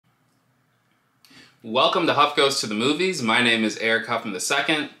Welcome to Huff Goes to the Movies. My name is Eric Huffman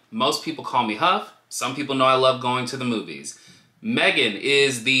II. Most people call me Huff. Some people know I love going to the movies. M3GAN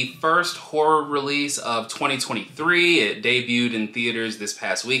is the first horror release of 2023. It debuted in theaters this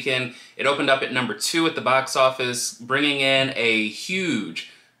past weekend. It opened up at number 2 at the box office, bringing in a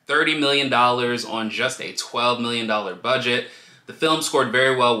huge $30 million on just a $12 million budget. The film scored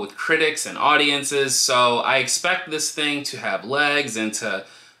very well with critics and audiences, so I expect this thing to have legs and to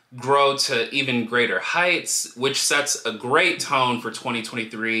grow to even greater heights, which sets a great tone for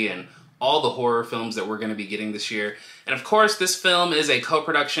 2023 and all the horror films that we're going to be getting this year. And of course, this film is a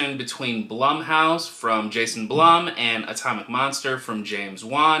co-production between Blumhouse from Jason Blum and Atomic Monster from James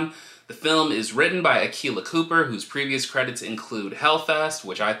Wan. The film is written by Akela Cooper, whose previous credits include Hellfest,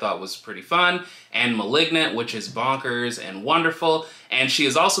 which I thought was pretty fun, and Malignant, which is bonkers and wonderful. And she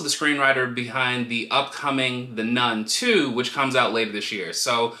is also the screenwriter behind the upcoming The Nun 2, which comes out later this year.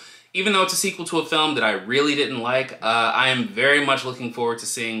 So even though it's a sequel to a film that I really didn't like, I am very much looking forward to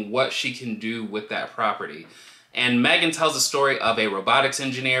seeing what she can do with that property. And M3GAN tells the story of a robotics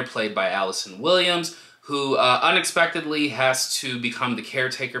engineer played by Allison Williams, who unexpectedly has to become the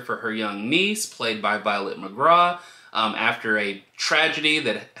caretaker for her young niece, played by McGraw, after a tragedy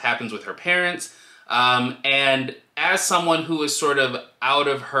that happens with her parents. And as someone who is sort of out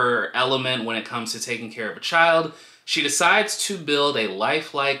of her element when it comes to taking care of a child, she decides to build a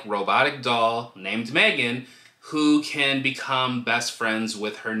lifelike robotic doll named M3GAN who can become best friends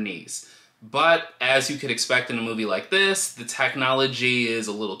with her niece. But as you could expect in a movie like this, the technology is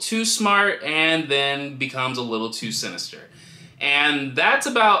a little too smart and then becomes a little too sinister. And that's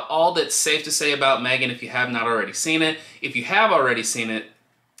about all that's safe to say about M3GAN if you have not already seen it. If you have already seen it,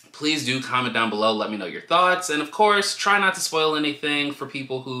 please do comment down below, let me know your thoughts. And of course, try not to spoil anything for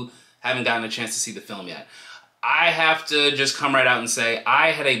people who haven't gotten a chance to see the film yet. I have to just come right out and say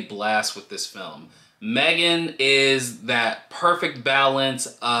I had a blast with this film. M3GAN is that perfect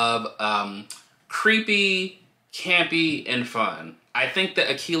balance of creepy, campy, and fun. I think that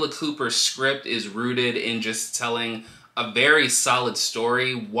Akela Cooper's script is rooted in just telling a very solid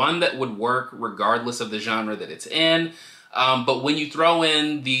story, one that would work regardless of the genre that it's in. But when you throw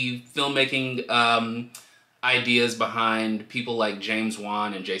in the filmmaking ideas behind people like James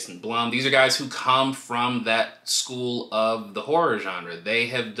Wan and Jason Blum, these are guys who come from that school of the horror genre. They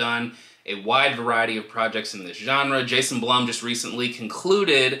have done a wide variety of projects in this genre. Jason Blum just recently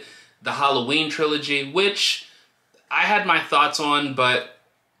concluded the Halloween trilogy, which I had my thoughts on, but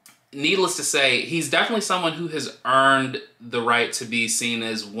needless to say, he's definitely someone who has earned the right to be seen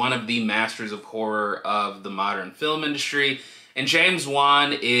as one of the masters of horror of the modern film industry. And James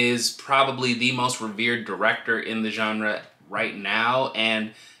Wan is probably the most revered director in the genre right now,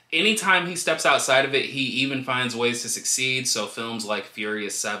 and anytime he steps outside of it, he even finds ways to succeed. So films like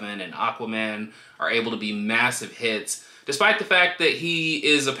Furious 7 and Aquaman are able to be massive hits, despite the fact that he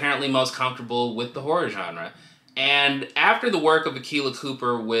is apparently most comfortable with the horror genre. And after the work of Akela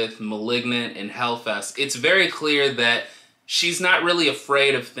Cooper with Malignant and Hellfest, it's very clear that she's not really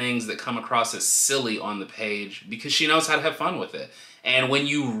afraid of things that come across as silly on the page because she knows how to have fun with it. And when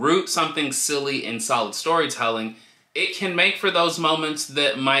you root something silly in solid storytelling, it can make for those moments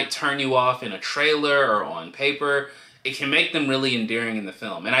that might turn you off in a trailer or on paper. It can make them really endearing in the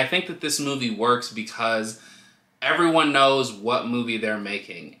film. And I think that this movie works because everyone knows what movie they're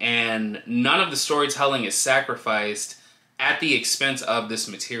making. And none of the storytelling is sacrificed at the expense of this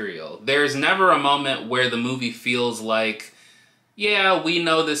material. There's never a moment where the movie feels like, yeah, we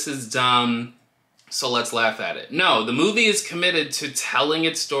know this is dumb, so let's laugh at it. No, the movie is committed to telling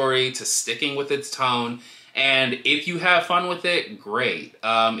its story, to sticking with its tone. And if you have fun with it, great.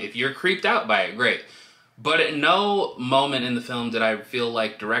 If you're creeped out by it, great. But at no moment in the film did I feel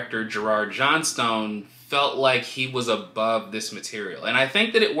like director Gerard Johnstone felt like he was above this material. And I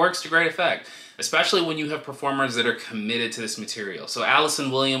think that it works to great effect, especially when you have performers that are committed to this material. So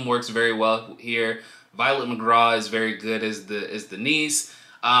Allison Williams works very well here. Violet McGraw is very good as the niece.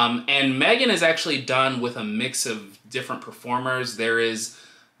 And M3GAN is actually done with a mix of different performers. There is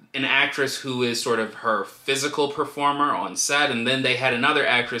an actress who is sort of her physical performer on set, and then they had another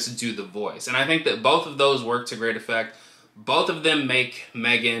actress do the voice. And I think that both of those work to great effect. Both of them make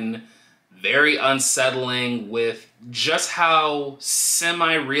M3GAN very unsettling with just how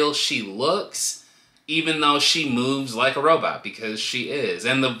semi-real she looks, even though she moves like a robot, because she is.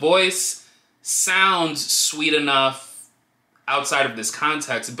 And the voice sounds sweet enough outside of this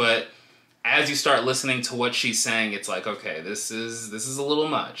context, but as you start listening to what she's saying, it's like, okay, this is a little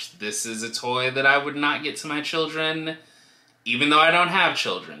much. This is a toy that I would not get to my children, even though I don't have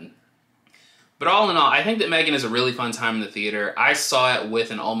children. But all in all, I think that M3GAN is a really fun time in the theater. I saw it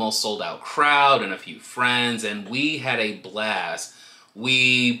with an almost sold out crowd and a few friends, and we had a blast.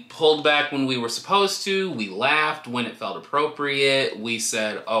 We pulled back when we were supposed to. We laughed when it felt appropriate. We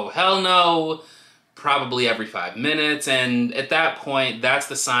said, oh, hell no, probably every 5 minutes. And at that point, that's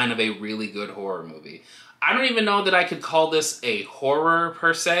the sign of a really good horror movie. I don't even know that I could call this a horror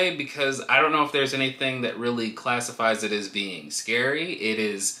per se, because I don't know if there's anything that really classifies it as being scary. It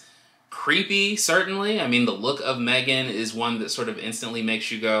is creepy, certainly. I mean, the look of M3GAN is one that sort of instantly makes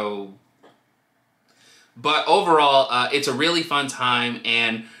you go. But overall, it's a really fun time,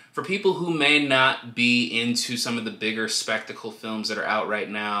 and for people who may not be into some of the bigger spectacle films that are out right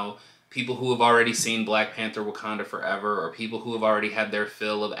now, people who have already seen Black Panther: Wakanda Forever, or people who have already had their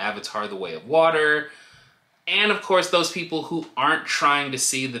fill of Avatar: The Way of Water, and of course those people who aren't trying to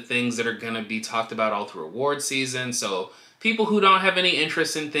see the things that are going to be talked about all through award season, so people who don't have any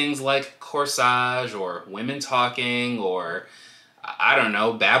interest in things like Corsage, or Women Talking, or I don't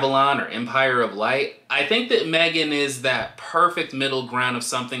know, Babylon or Empire of Light. I think that M3GAN is that perfect middle ground of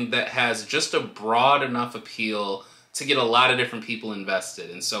something that has just a broad enough appeal to get a lot of different people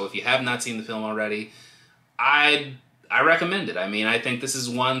invested. And so if you have not seen the film already, I recommend it. I mean, I think this is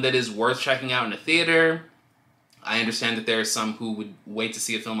one that is worth checking out in a theater. I understand that there are some who would wait to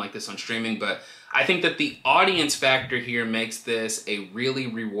see a film like this on streaming, but I think that the audience factor here makes this a really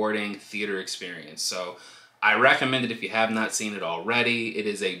rewarding theater experience. So I recommend it if you have not seen it already. It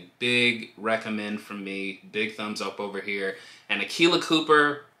is a big recommend from me. Big thumbs up over here. And Akela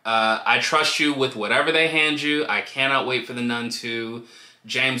Cooper, I trust you with whatever they hand you. I cannot wait for The Nun 2.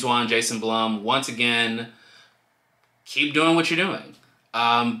 James Wan, Jason Blum, once again, keep doing what you're doing.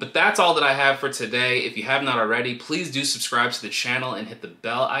 But that's all that I have for today. If you have not already, please do subscribe to the channel and hit the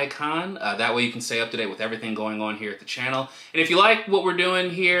bell icon. That way you can stay up to date with everything going on here at the channel. And if you like what we're doing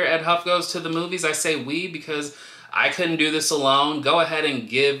here at Huff Goes to the Movies, I say we because I couldn't do this alone. Go ahead and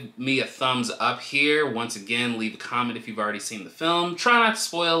give me a thumbs up here. Once again, leave a comment if you've already seen the film. Try not to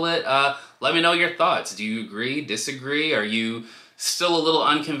spoil it. Let me know your thoughts. Do you agree, disagree? Are you still a little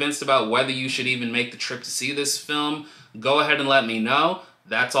unconvinced about whether you should even make the trip to see this film? Go ahead and let me know.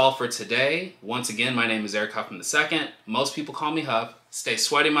 That's all for today. Once again, my name is Eric Huffman II. Most people call me Huff. Stay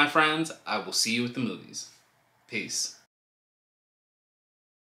sweaty, my friends. I will see you at the movies. Peace.